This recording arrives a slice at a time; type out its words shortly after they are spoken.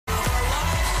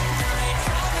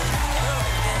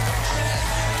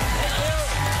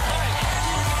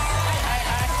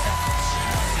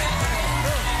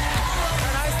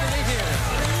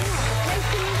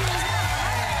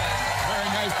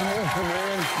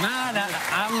on.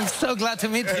 I'm so glad to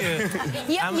meet you.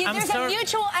 Yeah, there's a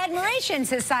mutual admiration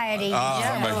society.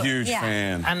 I'm a huge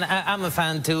fan. And I'm a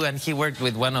fan too, and he worked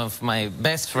with one of my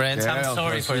best friends. Yeah, I'm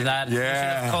sorry for that. Yeah. You should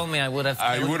have called me. I would have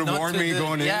warned me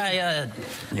going in. Yeah.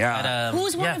 Yeah. But,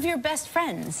 who's one of your best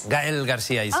friends? Gael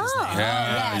Garcia is his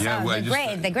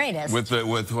name. The greatest. With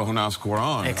Jonas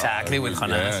Cuarón. Exactly, with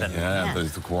Jonas.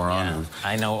 The Cuarón.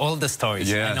 I know all the stories.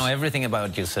 Yes. I know everything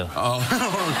about you, so. Oh.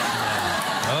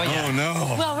 Oh,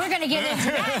 no. Well, we're going to get into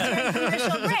that during the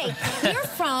commercial break. You're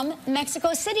from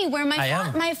Mexico City, where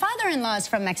my father-in-law is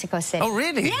from Mexico City. Oh,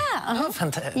 really? Yeah. Oh,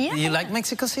 fantastic. Yeah. You like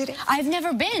Mexico City? I've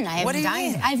never been. What do you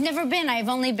mean? I've never been. I've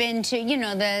only been to, you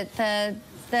know,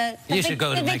 you should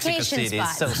go to Mexico City.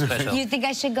 It's so special. You think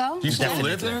I should go? You still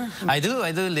live there? I do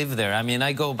live there. I mean,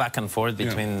 I go back and forth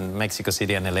between Mexico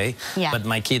City and LA. Yeah. But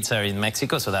my kids are in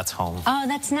Mexico, so that's home. Oh,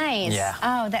 that's nice. Yeah.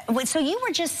 Oh, so you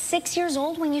were just 6 years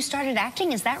old when you started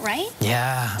acting, is that right?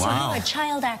 Yeah. So you were a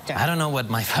child actor. I don't know what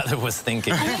my father was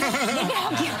thinking.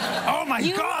 Oh my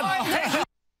God!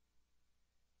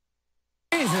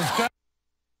 Jesus Christ!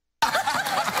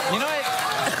 You know what?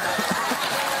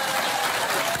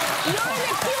 You're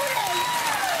the cutest!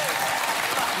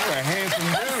 You're a handsome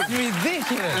dude. It's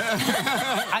ridiculous.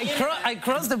 I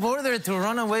crossed the border to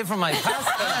run away from my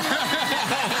pasta.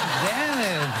 Damn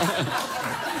it.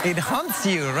 It haunts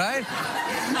you, right?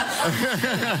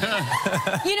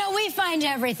 You know, we find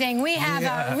everything. We have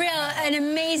an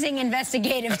amazing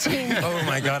investigative team. Oh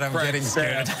my God, I'm getting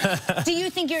scared. Do you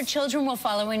think your children will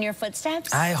follow in your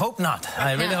footsteps? I hope not.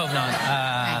 I really hope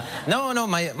not. No,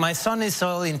 my son is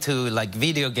all into like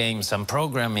video games and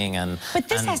programming and. But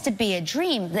this has to be a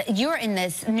dream. You're in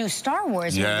this new Star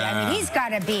Wars movie. I mean, he's got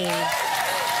to be.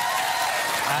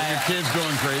 Your kid's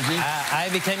going crazy. I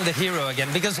became the hero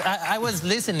again because I was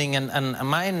listening and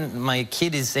my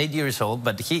kid is 8 years old,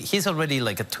 but he's already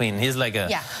like a twin. He's like a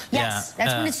Yes,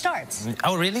 that's when it starts.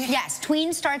 Oh really? Yes,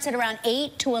 tween starts at around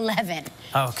 8 to 11.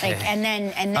 Okay. Like, and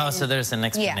then. Oh, so there's an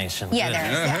explanation. Yeah,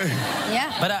 there is.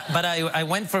 Yeah. But I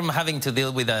went from having to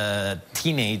deal with a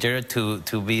teenager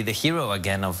to be the hero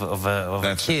again of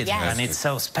a kid, and it's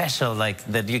so special, like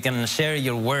that you can share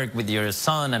your work with your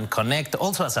son and connect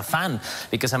also as a fan,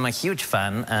 because I'm a huge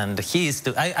fan, and he is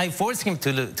too. I forced him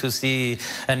to see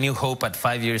A New Hope at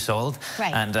 5 years old,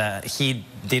 and he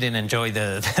didn't enjoy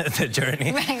the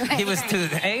journey. He was too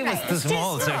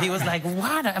small, so he was like,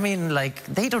 "What? I mean, like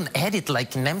they don't edit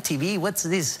like in MTV. What's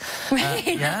this?"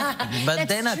 But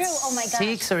then at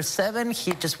 6 or 7,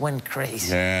 he just went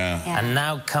crazy. And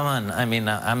now, come on, I mean,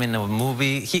 I'm in a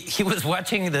movie. He was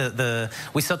watching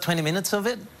we saw 20 minutes of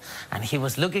it. And he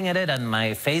was looking at it, and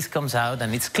my face comes out,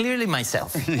 and it's clearly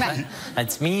myself.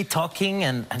 It's me talking,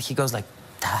 and he goes like,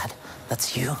 "Dad,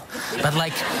 that's you." But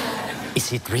like,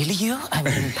 is it really you? I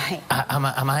mean,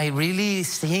 am I really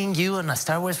seeing you in a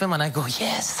Star Wars film? And I go,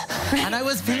 yes. And I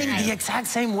was feeling the exact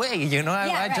same way, you know?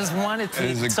 I just wanted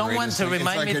someone to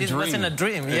remind me this wasn't a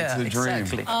dream. It's a dream.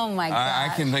 Exactly. Oh, my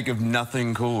God. I can think of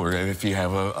nothing cooler if you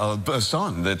have a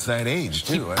son that's that age,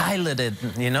 too. He piloted,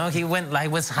 you know? He went, I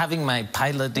was having my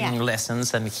piloting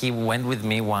lessons, and he went with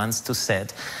me once to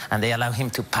set, and they allow him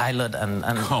to pilot, and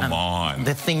Come on.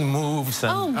 The thing moves.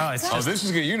 And, this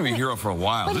is you're going to be a hero for a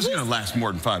while. But this is going to last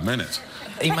more than 5 minutes.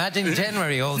 Imagine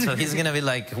January also. He's going to be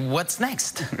like, what's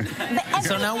next?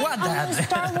 So now what, Dad?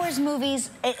 Star Wars movies,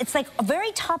 it's like a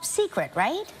very top secret,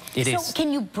 right? It is. So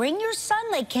can you bring your son?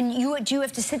 Like, do you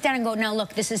have to sit down and go, now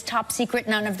look, this is top secret,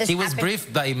 none of this He was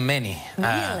briefed by many.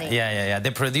 Really? Yeah.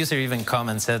 The producer even come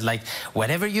and said, like,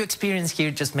 whatever you experience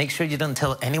here, just make sure you don't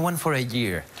tell anyone for a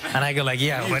year. And I go like,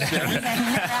 yeah, whatever.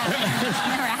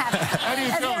 How do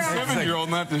you tell a 7-year-old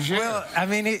not to share? Well, I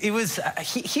mean, it was,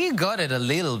 he got it a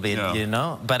little bit, you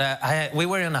know, but we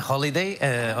were on a holiday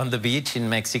on the beach in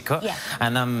Mexico,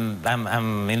 and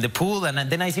I'm in the pool, and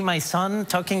then I see my son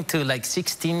talking to like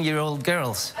 16-year-old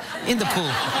girls in the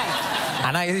pool.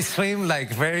 And I swim like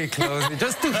very close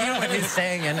just to hear what he's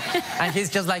saying, and he's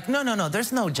just like, no,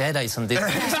 there's no Jedis on this.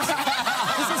 This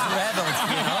is rebels,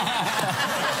 you know.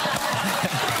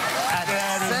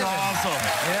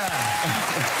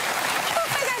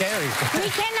 We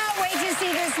cannot wait to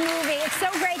see this movie. It's so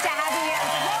great to have you here.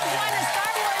 Rogue One, A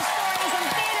Star Wars Story is in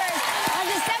theaters on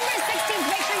December 16th.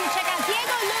 Make sure you check out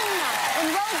Diego Luna in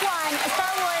Rogue One, A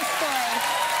Star Wars Story.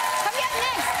 Coming up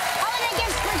next, holiday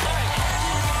gifts for...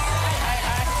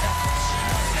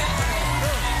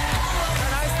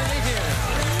 Nice to meet you.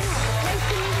 Nice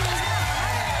to meet you.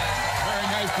 Very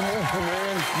nice to meet you,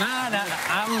 man. No,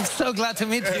 I'm so glad to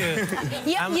meet you.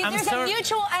 There's a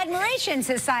mutual admiration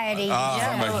society. Oh,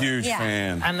 I'm a huge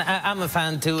fan. And I'm a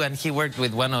fan too, and he worked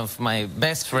with one of my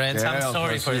best friends. Yeah, I'm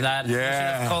sorry for that. Yeah. You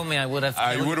should have called me. I would have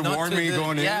warned me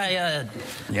going in. Yeah.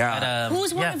 But,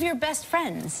 who's one of your best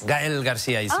friends? Gael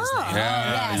Garcia is his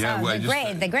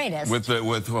name. The greatest. With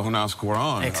Jonas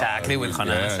Quran. Exactly, with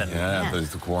Jonas.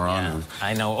 The Quran.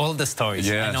 I know all the stories.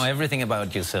 Yes. I know everything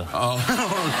about you, so. Oh,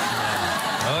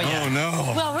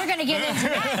 no. Well, we're going to get into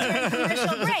that during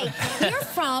commercial break. You're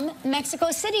from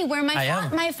Mexico City, where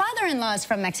my father-in-law is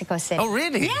from Mexico City. Oh,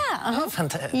 really? Yeah. Oh,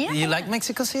 fantastic. Yeah. You like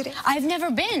Mexico City? I've never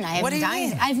been. What do you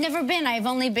mean? I've never been. I've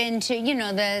only been to, you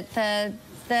know,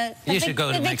 you should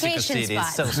go to Mexico City. Spot.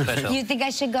 It's so special. You think I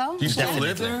should go? You still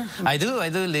live there? I do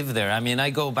live there. I mean, I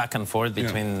go back and forth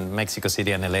between Mexico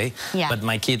City and LA. Yeah. But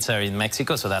my kids are in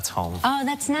Mexico, so that's home. Oh,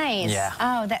 that's nice. Yeah.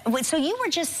 Oh, so you were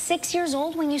just 6 years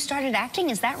old when you started acting,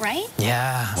 is that right?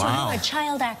 Yeah. So you were a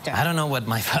child actor. I don't know what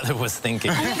my father was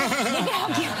thinking.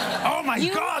 Oh my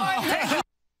God!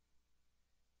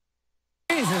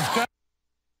 Jesus Christ!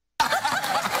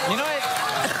 You know what?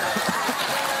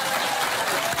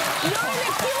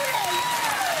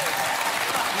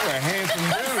 You're a handsome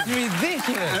dude.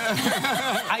 Ridiculous.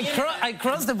 I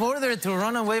crossed the border to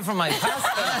run away from my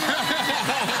pastor.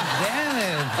 Damn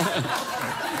it.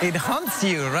 It haunts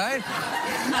you, right?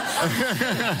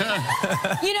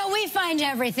 You know, we find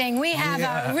everything. We have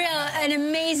an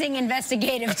amazing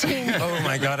investigative team. Oh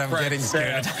my God, I'm getting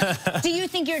scared. Do you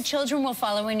think your children will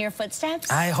follow in your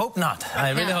footsteps? I hope not.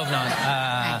 I really hope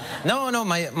not. No,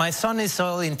 my son is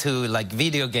all into like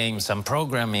video games and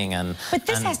programming and. But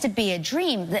this has to be a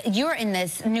dream. You're in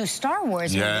this new Star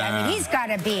Wars movie. I mean, he's got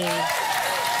to be.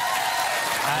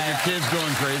 Are your kids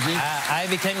going crazy? I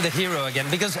became the hero again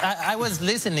because I was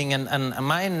listening and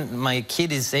my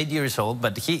kid is 8 years old,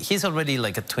 but he's already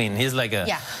like a twin. He's like a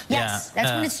Yes,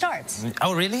 that's when it starts.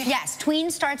 Oh really? Yes, tween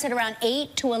starts at around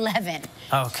 8 to 11.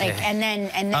 Okay. Like, and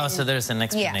then oh, so there's an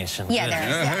explanation. Yeah, there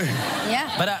is.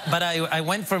 Yeah. But I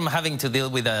went from having to deal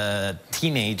with a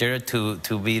teenager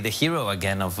to be the hero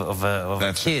again of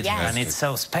a kid, and it's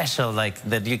so special, like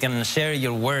that you can share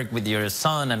your work with your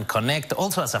son and connect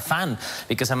also as a fan.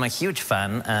 Because I'm a huge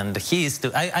fan, and he is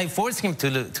too. I forced him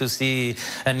to see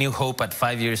A New Hope at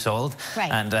 5 years old,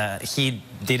 and he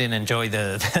didn't enjoy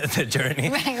the journey.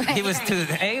 He was too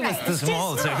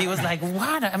small, so he was like,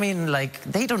 "What? I mean, like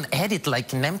they don't edit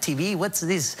like in MTV. What's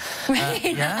this?"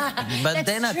 But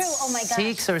then at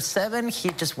 6 or 7, he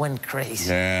just went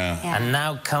crazy. And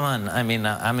now, come on, I mean,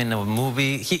 I'm in a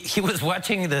movie. He was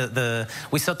watching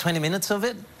we saw 20 minutes of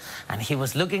it. And he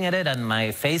was looking at it, and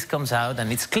my face comes out,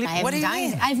 and it's clipped. What do you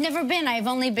mean? I've never been. I've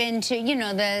only been to, you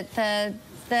know,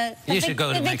 you should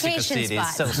go to Mexico City.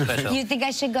 It's so special. You think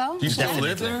I should go? You still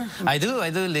live there? I do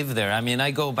live there. I mean,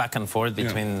 I go back and forth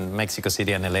between Mexico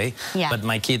City and LA. But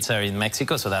my kids are in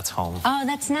Mexico, so that's home. Oh,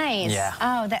 that's nice. Yeah.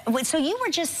 Oh, so you were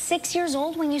just 6 years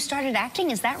old when you started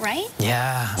acting, is that right?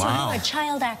 Yeah. So you were a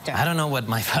child actor. I don't know what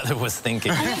my father was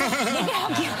thinking.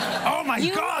 Oh my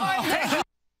God!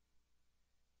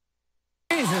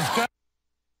 Jesus Christ.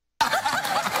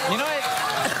 You know what?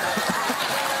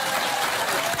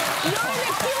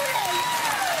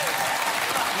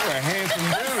 You're a handsome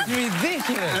dude.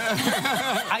 Ridiculous.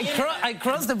 I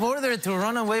crossed the border to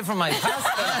run away from my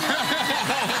pastor.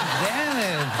 Damn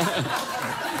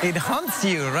it. It haunts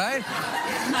you, right?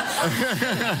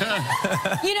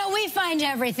 You know, we find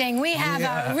everything. We have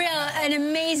an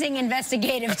amazing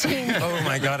investigative team. Oh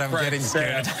my God, I'm getting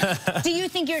scared. Do you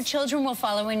think your children will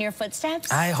follow in your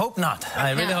footsteps? I hope not.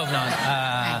 I really hope not.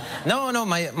 No,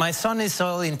 my son is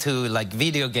all into like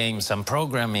video games and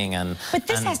programming and. But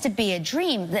this has to be a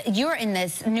dream. You're in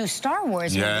this new Star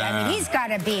Wars movie. I mean, he's got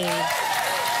to be.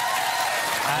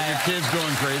 Are your kids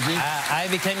going crazy? I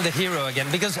became the hero again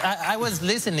because I was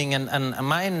listening and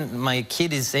my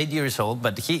kid is 8 years old,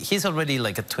 but he's already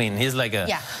like a twin. He's like a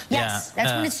Yes,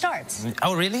 that's when it starts.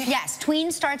 Oh really? Yes,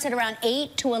 tween starts at around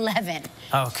 8 to 11.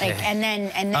 Okay. Like, and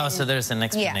then oh, so there's an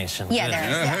explanation. Yeah,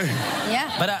 there is.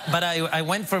 But I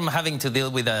went from having to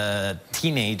deal with a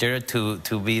teenager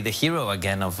to be the hero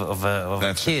again of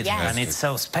a kid, and it's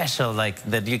so special, like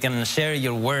that you can share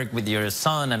your work with your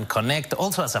son and connect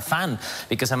also as a fan.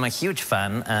 Because because I'm a huge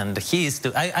fan, and he is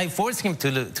too. I forced him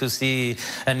to see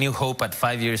A New Hope at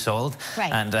 5 years old,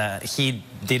 and he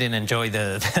didn't enjoy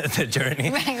the journey.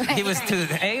 He was too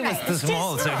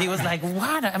small, so he was like,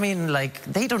 "What? I mean, like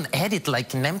they don't edit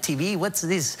like in MTV. What's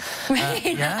this?"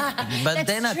 Yeah, but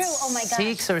then at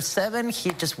 6 or 7, he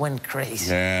just went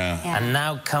crazy. Yeah. And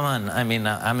now, come on, I mean,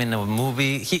 I'm in a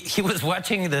movie. He was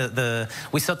watching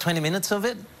we saw 20 minutes of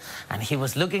it, and he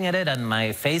was looking at it, and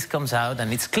my face comes out,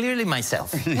 and it's clearly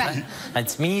myself.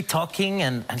 It's me talking,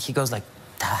 and he goes like,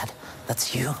 "Dad,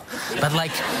 that's you." But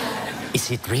like, is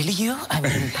it really you? I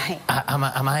mean,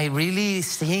 am I really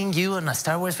seeing you in a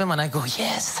Star Wars film? And I go,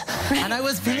 yes. And I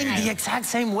was feeling the exact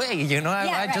same way, you know?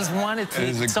 I just wanted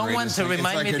someone to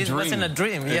remind me this wasn't a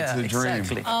dream. It's a dream.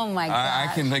 Exactly. Oh, my God. I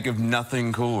can think of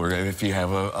nothing cooler if you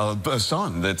have a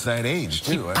son that's that age,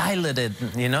 too. He piloted,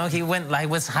 you know? He went, I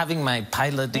was having my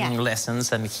piloting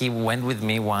lessons, and he went with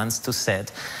me once to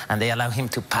set, and they allow him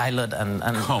to pilot, and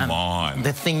Come on.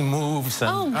 The thing moves.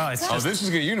 And, this is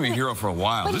you're going to be a hero for a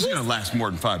while. This is going to last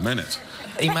more than 5 minutes.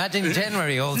 Imagine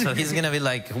January also. He's going to be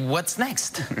like, what's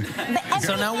next?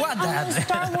 So now what, Dad? The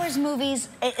Star Wars movies,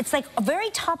 it's like a very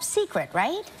top secret,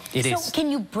 right? It is. So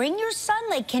can you bring your son?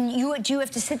 Like, do you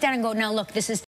have to sit down and go, now look, this is